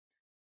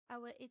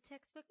Our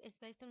eTextBook is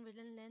based on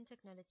Read&Learn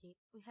technology.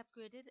 We have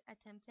created a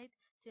template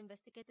to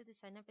investigate the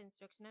design of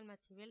instructional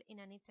material in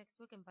an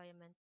eTextBook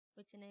environment,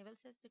 which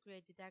enables us to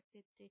create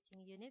didactic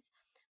teaching units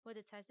where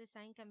the task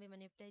design can be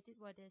manipulated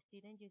while the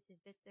student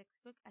uses this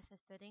textbook as a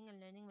studying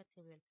and learning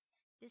material.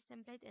 This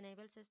template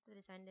enables us to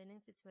design learning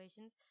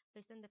situations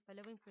based on the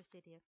following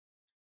procedure.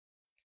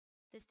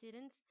 The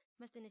students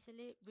must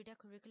initially read a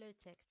curricular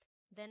text,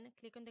 then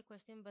click on the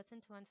question button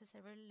to answer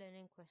several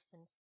learning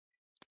questions.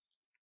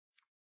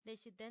 They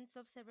should then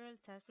solve several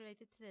tasks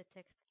related to the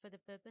text for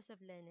the purpose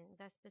of learning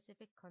that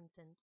specific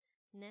content.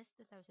 NEST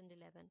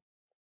 2011.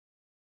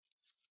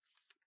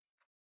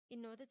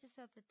 In order to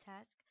solve the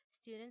task,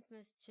 students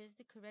must choose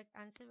the correct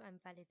answer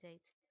and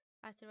validate.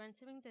 After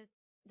answering, the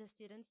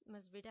students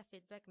must read a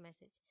feedback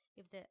message.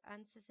 If the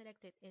answer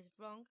selected is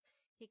wrong,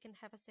 he can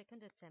have a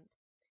second attempt.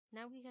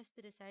 Now he has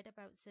to decide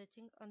about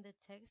searching on the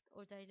text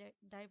or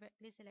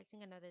directly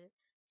selecting another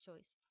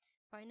choice.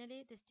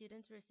 Finally, the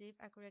students receive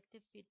a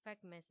corrective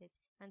feedback message,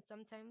 and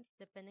sometimes,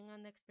 depending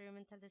on the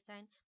experimental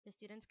design, the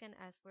students can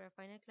ask for a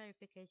final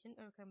clarification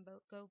or can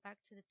go back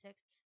to the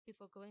text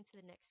before going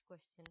to the next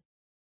question.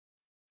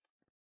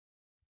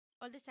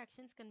 All these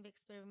actions can be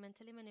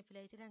experimentally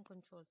manipulated and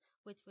controlled,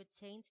 which would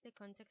change the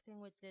context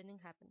in which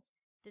learning happens.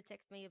 The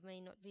text may or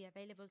may not be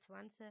available to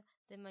answer,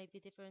 there might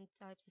be different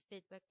types of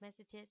feedback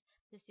messages,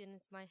 the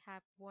students might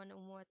have one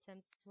or more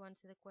attempts to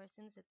answer the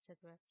questions,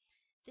 etc.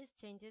 These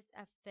changes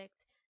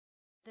affect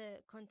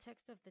the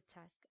context of the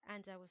task,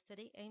 and our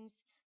study aims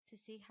to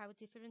see how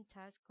different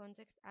task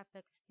contexts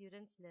affect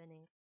students'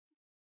 learning.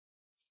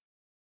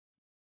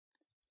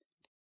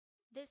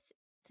 This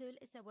tool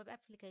is a web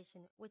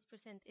application which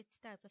presents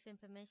each type of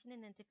information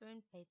in a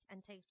different page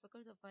and takes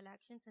record of all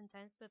actions and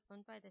times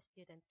performed by the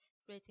student,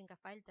 creating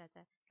a file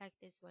data, like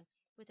this one,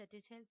 with a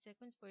detailed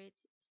sequence for each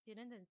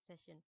student and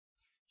session.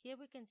 Here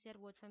we can see at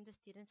what time the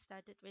student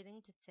started reading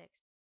the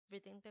text,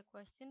 reading the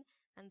question,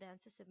 and the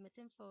answer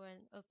submitted for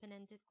an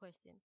open-ended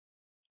question.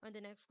 On the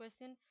next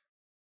question,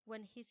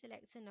 when he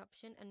selects an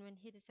option and when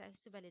he decides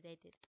to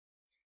validate it.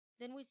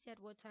 Then we see at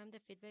what time the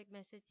feedback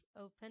message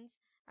opens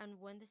and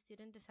when the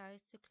student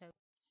decides to close.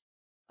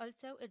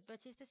 Also, it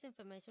registers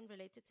information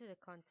related to the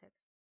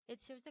context. It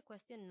shows the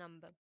question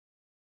number,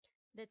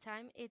 the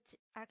time each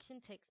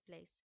action takes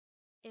place,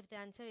 if the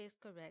answer is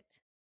correct.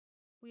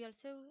 We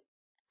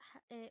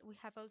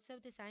have also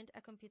designed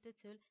a computer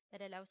tool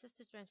that allows us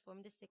to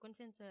transform the sequence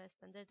into a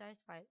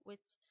standardized file,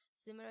 which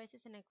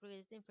summarizes and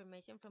aggregates the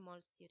information from all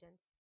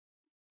students.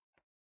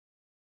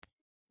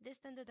 This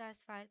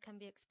standardized file can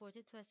be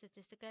exported to a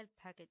statistical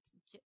package,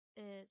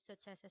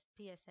 such as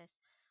SPSS,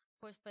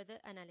 for further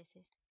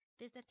analysis.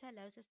 This data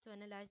allows us to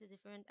analyze the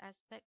different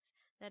aspects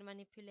that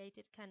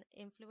manipulated can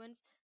influence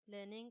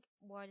learning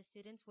while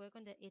students work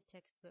on the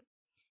eTextbook.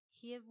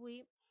 Here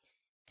we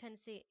can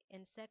see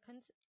in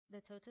seconds the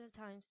total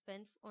time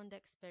spent on the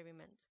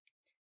experiment,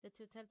 the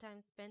total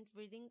time spent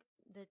reading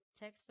the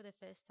text for the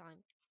first time,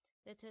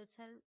 the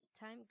total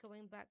time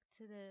going back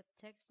to the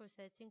text for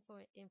searching for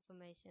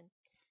information,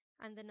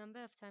 and the number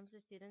of times the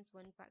students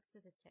went back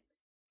to the text.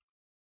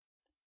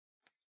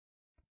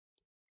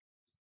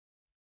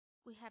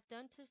 We have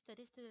done 2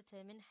 studies to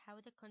determine how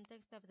the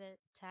context of the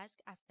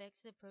task affects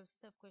the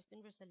process of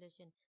question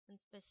resolution, and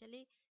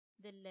especially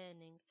the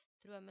learning,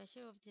 through a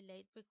measure of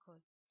delayed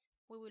recall.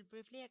 We will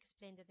briefly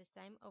explain the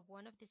design of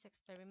one of these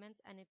experiments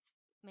and its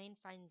main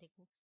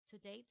findings to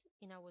date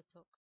in our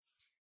talk.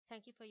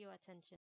 Thank you for your attention.